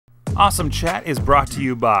Awesome Chat is brought to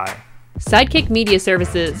you by Sidekick Media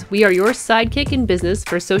Services. We are your sidekick in business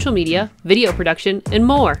for social media, video production, and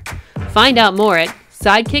more. Find out more at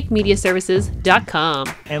sidekickmediaservices.com.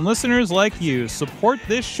 And listeners like you, support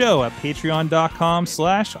this show at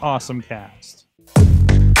patreon.com/awesomecast.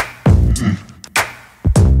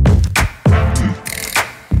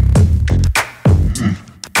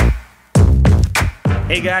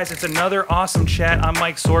 Hey guys, it's another awesome chat. I'm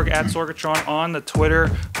Mike Sorg at Sorgatron on the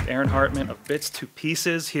Twitter with Aaron Hartman of Bits to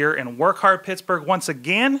Pieces here in Work Hard Pittsburgh once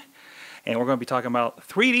again. And we're going to be talking about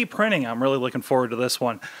 3D printing. I'm really looking forward to this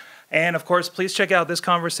one. And of course, please check out this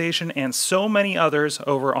conversation and so many others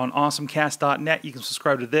over on awesomecast.net. You can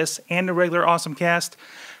subscribe to this and the regular Awesomecast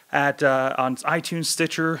at on iTunes,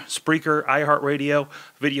 Stitcher, Spreaker, iHeartRadio,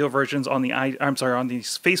 video versions on the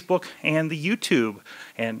Facebook and the YouTube.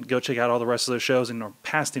 And go check out all the rest of the shows and our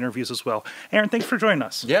past interviews as well. Aaron, thanks for joining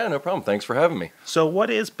us. Yeah, no problem. Thanks for having me. So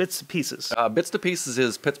what is Bits to Pieces? Bits to Pieces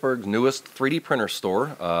is Pittsburgh's newest 3D printer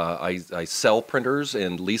store. I sell printers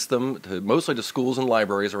and lease them mostly to schools and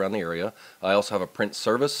libraries around the area. I also have a print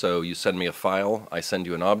service, so you send me a file, I send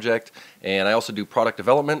you an object. And I also do product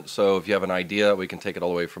development, so if you have an idea, we can take it all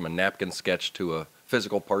the way from a napkin sketch to a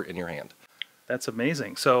physical part in your hand. That's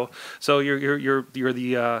amazing. So you're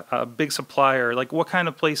the big supplier. Like, what kind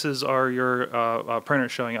of places are your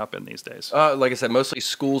printers showing up in these days? Like I said, mostly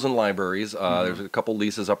schools and libraries. There's a couple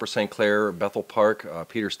leases, Upper St. Clair, Bethel Park,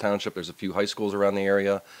 Peters Township. There's a few high schools around the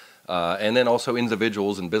area. And then also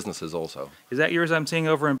individuals and businesses also. Is that yours I'm seeing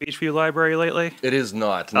over in Beachview Library lately? It is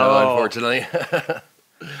not, no, unfortunately.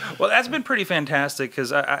 Well, that's been pretty fantastic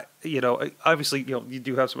because obviously, you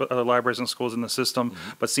do have some other libraries and schools in the system,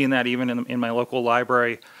 but seeing that even in my local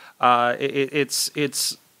library, it's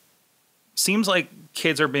seems like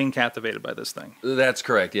kids are being captivated by this thing. That's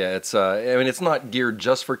correct. Yeah, it's it's not geared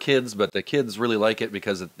just for kids, but the kids really like it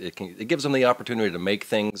because it gives them the opportunity to make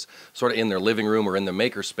things sort of in their living room or in the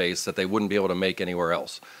maker space that they wouldn't be able to make anywhere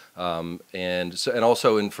else. And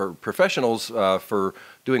also for professionals for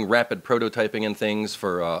doing rapid prototyping and things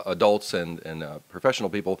for adults and professional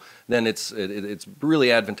people, then it's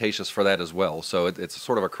really advantageous for that as well. So it's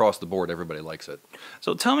sort of across the board. Everybody likes it.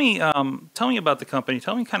 So tell me about the company.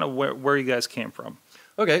 Tell me kind of where you guys came from.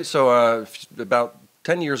 Okay, so about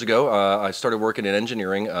 10 years ago, I started working in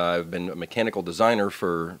engineering. I've been a mechanical designer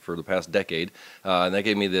for the past decade, and that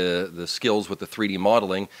gave me the skills with the 3D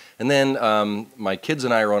modeling. And then my kids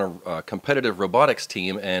and I are on a competitive robotics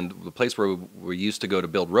team, and the place where we used to go to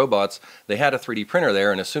build robots, they had a 3D printer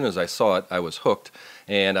there, and as soon as I saw it, I was hooked.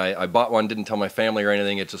 And I bought one, didn't tell my family or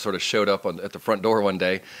anything. It just sort of showed up at the front door one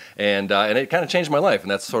day, and it kind of changed my life.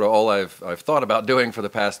 And that's sort of all I've thought about doing for the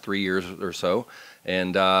past 3 years or so.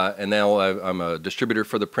 And now I'm a distributor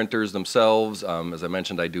for the printers themselves. As I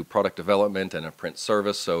mentioned, I do product development and a print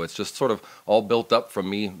service. So it's just sort of all built up from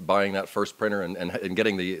me buying that first printer and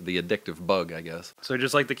getting the addictive bug, I guess. So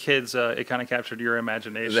just like the kids, it kind of captured your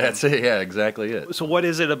imagination. That's it. Yeah, exactly it. So what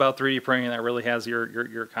is it about 3D printing that really has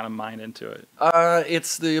your kind of mind into it?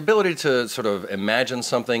 It's the ability to sort of imagine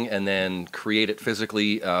something and then create it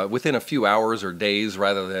physically within a few hours or days,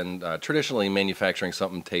 rather than traditionally manufacturing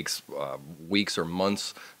something takes weeks or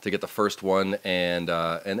months to get the first one, and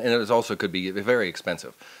it also could be very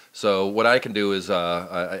expensive. So what I can do is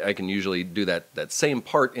I can usually do that same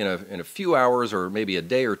part in a few hours or maybe a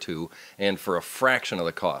day or two, and for a fraction of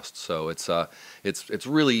the cost. So it's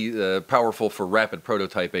really powerful for rapid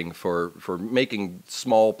prototyping, for making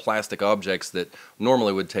small plastic objects that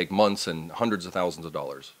normally would take months and hundreds of thousands of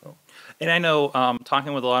dollars. So. And I know,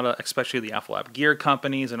 talking with a lot of, especially the Lab gear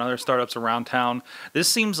companies and other startups around town, this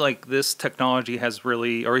seems like this technology has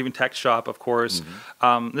really, or even Tech Shop, of course,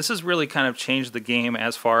 this has really kind of changed the game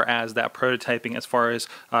as far as that prototyping, as far as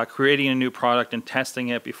creating a new product and testing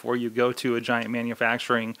it before you go to a giant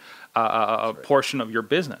manufacturing portion of your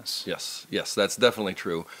business. Yes, that's definitely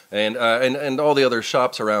true. And all the other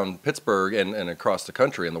shops around Pittsburgh and across the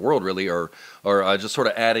country and the world really are just sort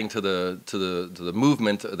of adding to the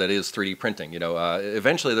movement that is 3D printing.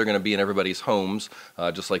 Eventually they're going to be in everybody's homes,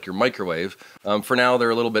 just like your microwave. For now, they're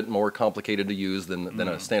a little bit more complicated to use than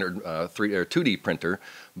a standard 3D or 2D printer.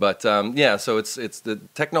 But yeah, so it's the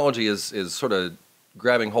technology is sort of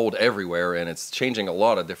grabbing hold everywhere, and it's changing a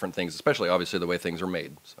lot of different things, especially obviously the way things are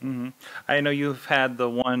made. So. I know you've had the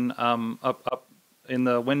one up in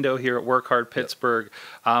the window here at Work Hard Pittsburgh,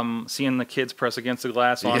 seeing the kids press against the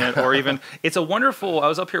glass on it, or even, it's a wonderful, I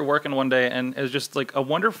was up here working one day, and it was just like a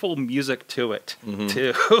wonderful music to it,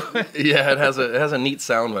 too. Yeah, it has a neat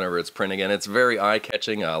sound whenever it's printing, and it's very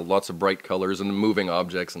eye-catching, lots of bright colors and moving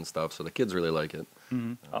objects and stuff, so the kids really like it.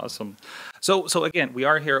 Awesome. So again, we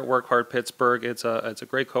are here at Work Hard Pittsburgh. It's a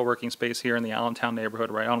great co-working space here in the Allentown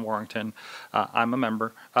neighborhood, right on Warrington. I'm a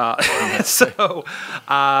member. So,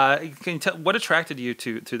 can you tell what attracted you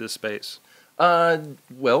to this space?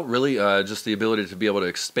 Well, really, just the ability to be able to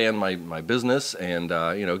expand my business and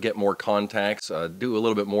get more contacts, do a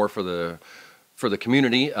little bit more for the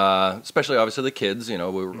community, especially obviously the kids. We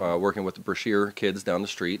were working with the Brashear kids down the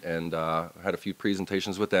street, and had a few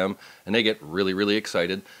presentations with them, and they get really, really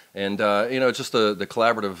excited. And it's just the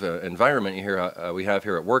collaborative environment we have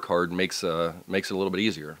here at Work Hard makes it a little bit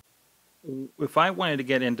easier. If I wanted to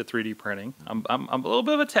get into 3D printing, I'm a little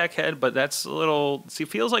bit of a tech head, but that's a little. See,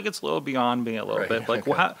 feels like it's a little beyond me a little bit. Like,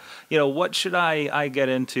 okay. What should I get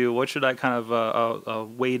into? What should I kind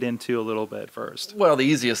of wade into a little bit first? Well, the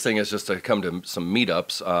easiest thing is just to come to some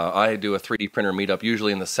meetups. I do a 3D printer meetup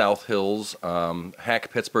usually in the South Hills.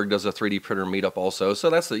 Hack Pittsburgh does a 3D printer meetup also.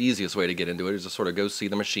 So that's the easiest way to get into it, is to sort of go see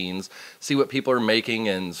the machines, see what people are making,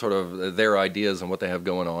 and sort of their ideas and what they have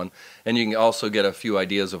going on. And you can also get a few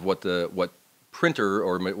ideas of what printer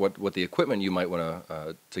or what the equipment you might want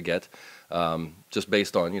to get, just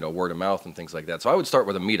based on word of mouth and things like that. So I would start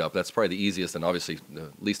with a meetup. That's probably the easiest and obviously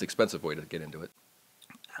the least expensive way to get into it.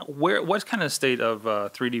 What's kind of state of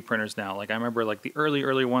 3D printers now? Like, I remember like the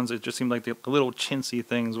early ones, it just seemed like the little chintzy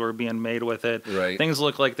things were being made with it. Right. Things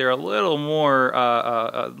look like they're a little more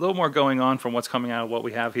going on from what's coming out of what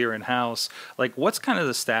we have here in house. Like, what's kind of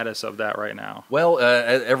the status of that right now? Well,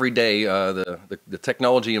 every day the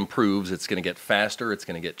technology improves. It's going to get faster. It's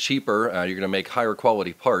going to get cheaper. You're going to make higher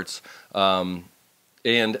quality parts.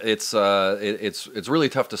 And it's really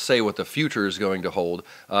tough to say what the future is going to hold.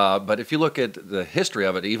 But if you look at the history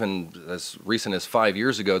of it, even as recent as 5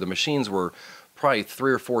 years ago, the machines were probably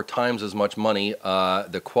 3 or 4 times as much money.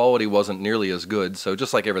 The quality wasn't nearly as good. So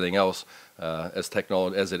just like everything else, as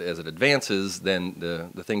technology as it advances, then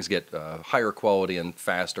the things get higher quality and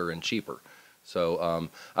faster and cheaper. So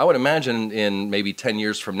I would imagine in maybe 10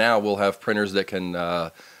 years from now, we'll have printers that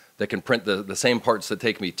can print the same parts that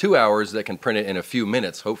take me 2 hours, that can print it in a few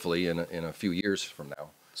minutes, hopefully in a few years from now.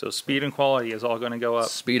 So speed and quality is all going to go up.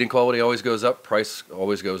 Speed and quality always goes up. Price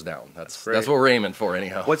always goes down. That's what we're aiming for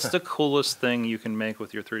anyhow. What's the coolest thing you can make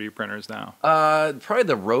with your 3D printers now? Probably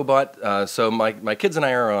the robot. So my kids and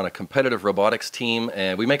I are on a competitive robotics team,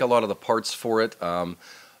 and we make a lot of the parts for it.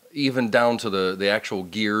 Even down to the actual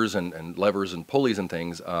gears and levers and pulleys and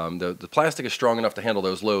things. The plastic is strong enough to handle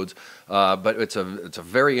those loads, but it's a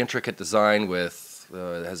very intricate design with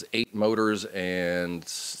it has 8 motors and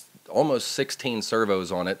almost 16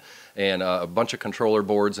 servos on it, and a bunch of controller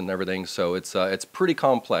boards and everything. So it's pretty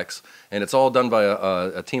complex, and it's all done by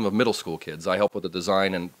a team of middle school kids. I help with the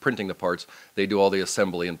design and printing the parts. They do all the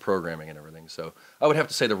assembly and programming and everything. So I would have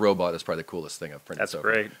to say the robot is probably the coolest thing I've printed. That's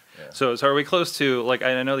great. Yeah. So are we close to, like,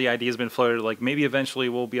 I know the idea has been floated, like maybe eventually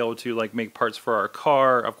we'll be able to like make parts for our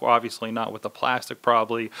car, obviously not with the plastic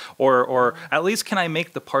probably, or at least can I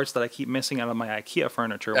make the parts that I keep missing out of my IKEA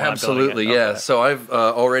furniture when Absolutely, I'm building it? yeah. So I've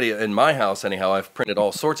already, in my house anyhow, I've printed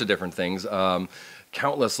all sorts of different things.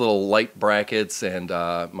 Countless little light brackets, and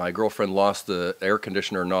my girlfriend lost the air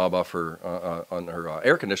conditioner knob off on her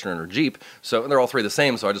air conditioner in her Jeep. So they're all 3 the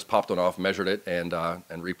same. So I just popped one off, measured it, and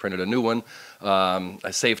reprinted a new one.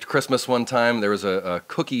 I saved Christmas one time. There was a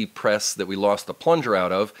cookie press that we lost the plunger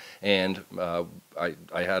out of, and I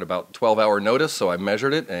had about 12-hour notice, so I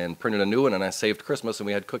measured it and printed a new one, and I saved Christmas, and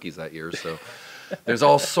we had cookies that year. So. There's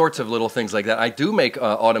all sorts of little things like that. I do make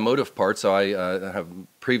automotive parts. So I have,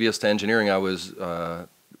 previous to engineering, I was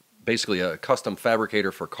basically a custom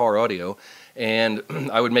fabricator for car audio, and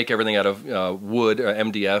I would make everything out of wood,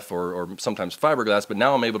 MDF, or sometimes fiberglass. But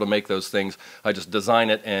now I'm able to make those things. I just design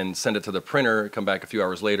it and send it to the printer, come back a few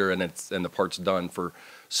hours later, and the part's done for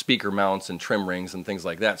speaker mounts and trim rings and things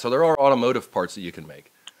like that. So there are automotive parts that you can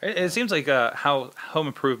make. It seems like how home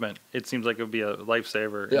improvement. It seems like it would be a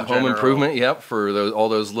lifesaver. Yeah, home improvement. Yep, for all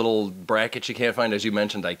those little brackets you can't find, as you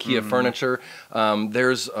mentioned, IKEA furniture.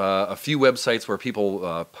 There's a few websites where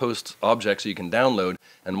people post objects you can download,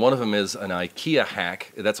 and one of them is an IKEA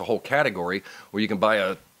hack. That's a whole category where you can buy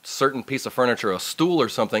a certain piece of furniture, a stool or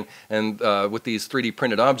something, and with these 3D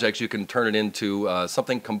printed objects, you can turn it into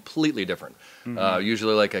something completely different.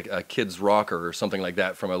 Usually like a kid's rocker or something like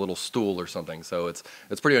that from a little stool or something. So it's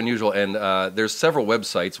pretty unusual. And there's several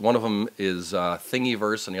websites. One of them is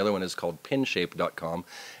Thingiverse, and the other one is called pinshape.com.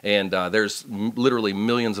 And there's literally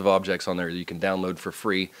millions of objects on there that you can download for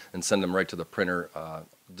free and send them right to the printer.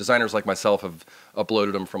 Designers like myself have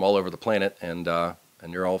uploaded them from all over the planet, and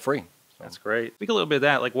you're all free. That's great. Speak a little bit of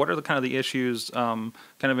that. Like, what are the kind of the issues kind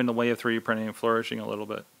of in the way of 3D printing and flourishing a little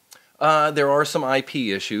bit? There are some IP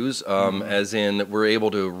issues, as in we're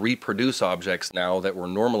able to reproduce objects now that were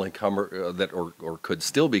normally or could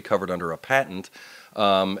still be covered under a patent,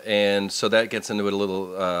 and so that gets into it a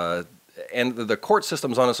little. And the court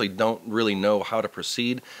systems honestly don't really know how to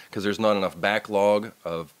proceed because there's not enough backlog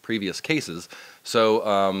of previous cases.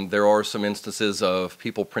 So there are some instances of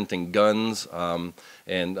people printing guns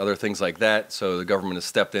and other things like that. So the government has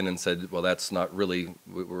stepped in and said, well, that's not really,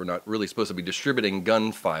 we're not really supposed to be distributing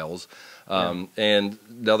gun files. And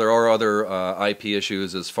now there are other IP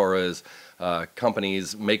issues as far as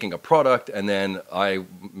companies making a product, and then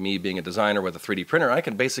me being a designer with a 3D printer, I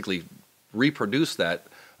can basically reproduce that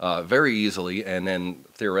very easily and then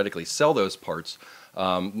theoretically sell those parts.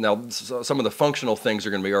 Now, some of the functional things are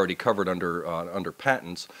going to be already covered under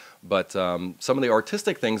patents, but some of the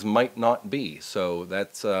artistic things might not be. So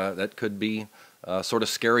that could be sort of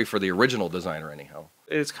scary for the original designer anyhow.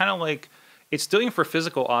 It's kind of like it's doing for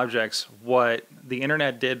physical objects what the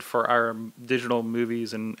internet did for our digital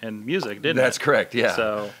movies and music, didn't it? That's correct, yeah.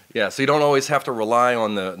 So you don't always have to rely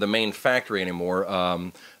on the main factory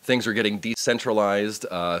anymore. Things are getting decentralized,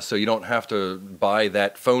 so you don't have to buy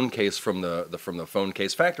that phone case from the phone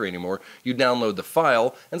case factory anymore. You download the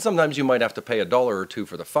file, and sometimes you might have to pay $1 or $2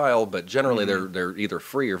 for the file, but generally they're either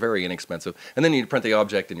free or very inexpensive. And then you print the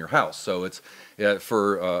object in your house. So it's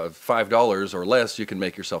for $5 or less, you can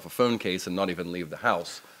make yourself a phone case and not even leave the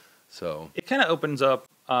house. So it kind of opens up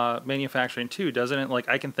manufacturing too, doesn't it? Like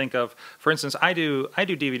I can think of, for instance, I do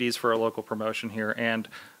DVDs for a local promotion here, and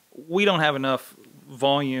we don't have enough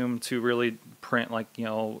volume to really print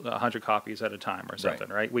 100 copies at a time or something,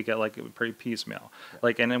 right? We get like pretty piecemeal,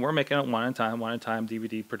 and then we're making it one at a time.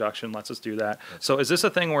 DVD production lets us do that. So is this a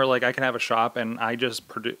thing where like I can have a shop and I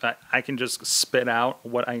can just spit out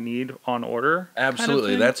what I need on order?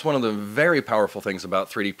 Absolutely, that's one of the very powerful things about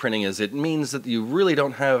 3D printing is it means that you really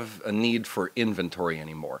don't have a need for inventory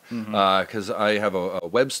anymore. Because I have a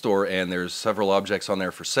web store and there's several objects on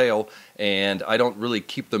there for sale, and I don't really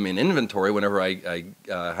keep them in inventory. Whenever I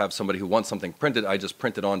have somebody who wants something printed, I just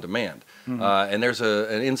print it on demand. And there's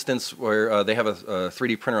an instance where they have a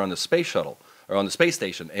 3D printer on the space shuttle or on the space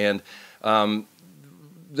station, and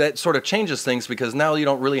that sort of changes things because now you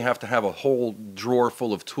don't really have to have a whole drawer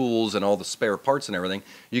full of tools and all the spare parts and everything.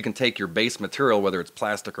 You can take your base material, whether it's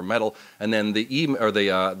plastic or metal, and then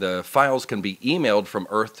the files can be emailed from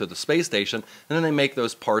Earth to the space station, and then they make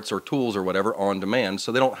those parts or tools or whatever on demand,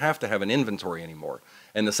 so they don't have to have an inventory anymore.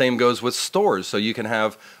 And the same goes with stores. So you can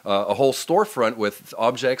have a whole storefront with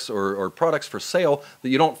objects or products for sale that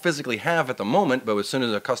you don't physically have at the moment, but as soon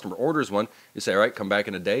as a customer orders one, you say, all right, come back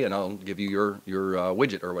in a day and I'll give you your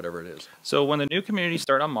widget or whatever it is. So when the new communities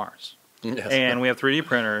start on Mars, and we have 3D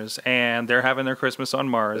printers, and they're having their Christmas on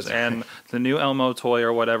Mars, and the new Elmo toy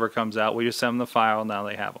or whatever comes out, we just send them the file, now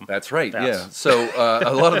they have them. That's right, yeah. So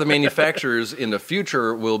a lot of the manufacturers in the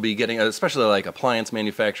future will be getting, especially like appliance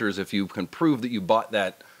manufacturers, if you can prove that you bought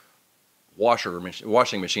that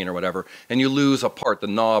washing machine or whatever, and you lose a part, the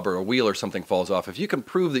knob or a wheel or something falls off, if you can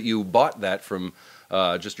prove that you bought that from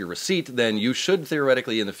just your receipt, then you should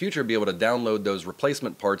theoretically in the future be able to download those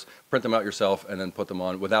replacement parts, print them out yourself, and then put them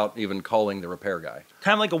on without even calling the repair guy.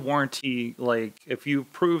 Kind of like a warranty, like if you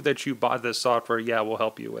prove that you bought this software, yeah, we'll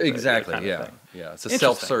help you with exactly, it. Yeah. It's a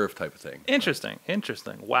self-serve type of thing. Interesting.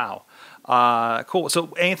 Wow. Cool.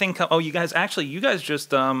 So anything? You guys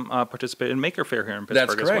just participated in Maker Faire here in Pittsburgh.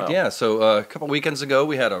 That's correct. As well. Yeah. So a couple weekends ago,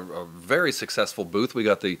 we had a very successful booth. We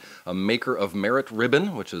got the Maker of Merit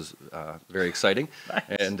ribbon, which is very exciting. Nice.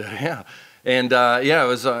 And it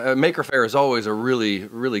was Maker Faire is always a really,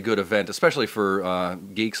 really good event, especially for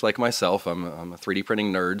geeks like myself. I'm a 3D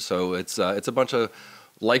printing nerd, so it's a bunch of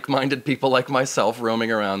like-minded people like myself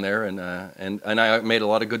roaming around there, and I made a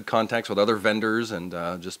lot of good contacts with other vendors and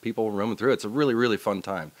just people roaming through. It's a really, really fun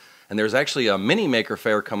time. And there's actually a mini Maker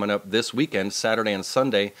Faire coming up this weekend, Saturday and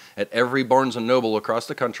Sunday, at every Barnes & Noble across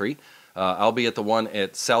the country. I'll be at the one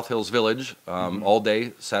at South Hills Village all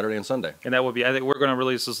day, Saturday and Sunday. And that will be, I think we're going to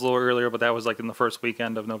release this a little earlier, but that was like in the first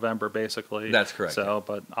weekend of November, basically. That's correct. So,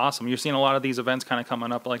 but awesome. You're seeing a lot of these events kind of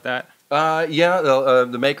coming up like that?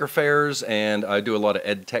 The Maker Fairs, and I do a lot of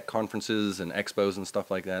ed tech conferences and expos and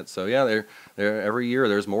stuff like that. So yeah, they're every year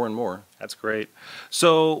there's more and more. That's great.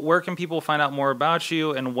 So where can people find out more about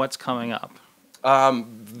you and what's coming up?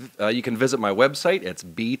 You can visit my website. It's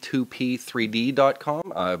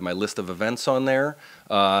b2p3d.com. I have my list of events on there,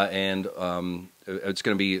 and It's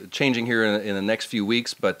going to be changing here in the next few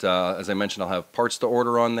weeks, but as I mentioned, I'll have parts to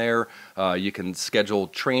order on there. You can schedule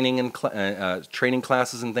training and training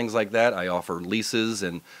classes and things like that. I offer leases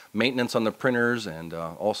and maintenance on the printers and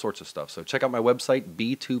all sorts of stuff. So check out my website,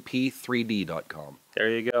 b2p3d.com. There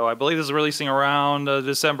you go. I believe this is releasing around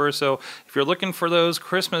December, so if you're looking for those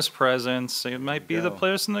Christmas presents, it might be the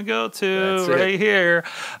person to go to right here.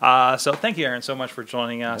 So thank you, Aaron, so much for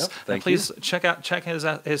joining us. Yep, thank please you. check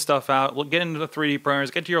his stuff out. Get into the 3D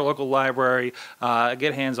printers. Get to your local library.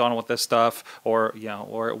 Get hands-on with this stuff, or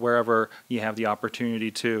or wherever you have the opportunity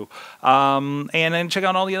to. And then check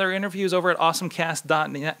out all the other interviews over at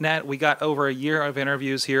awesomecast.net. We got over a year of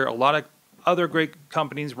interviews here. A lot of other great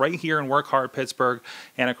companies right here in Work Hard Pittsburgh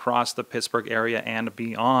and across the Pittsburgh area and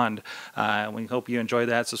beyond. We hope you enjoy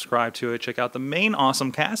that. Subscribe to it. Check out the main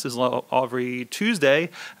Awesome Cast is every Tuesday,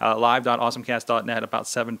 live.awesomecast.net about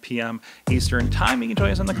 7 p.m. Eastern Time. You can join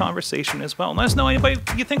us in the conversation as well. And let us know anybody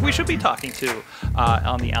you think we should be talking to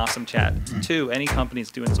on the Awesome Chat too. Any companies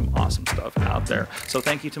doing some awesome stuff out there. So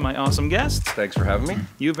thank you to my awesome guests. Thanks for having me.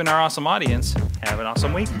 You've been our awesome audience. Have an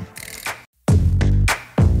awesome week.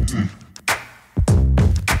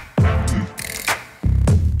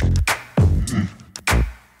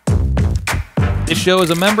 This show is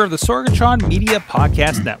a member of the Sorgatron Media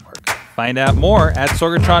Podcast Network. Find out more at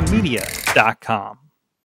sorgatronmedia.com.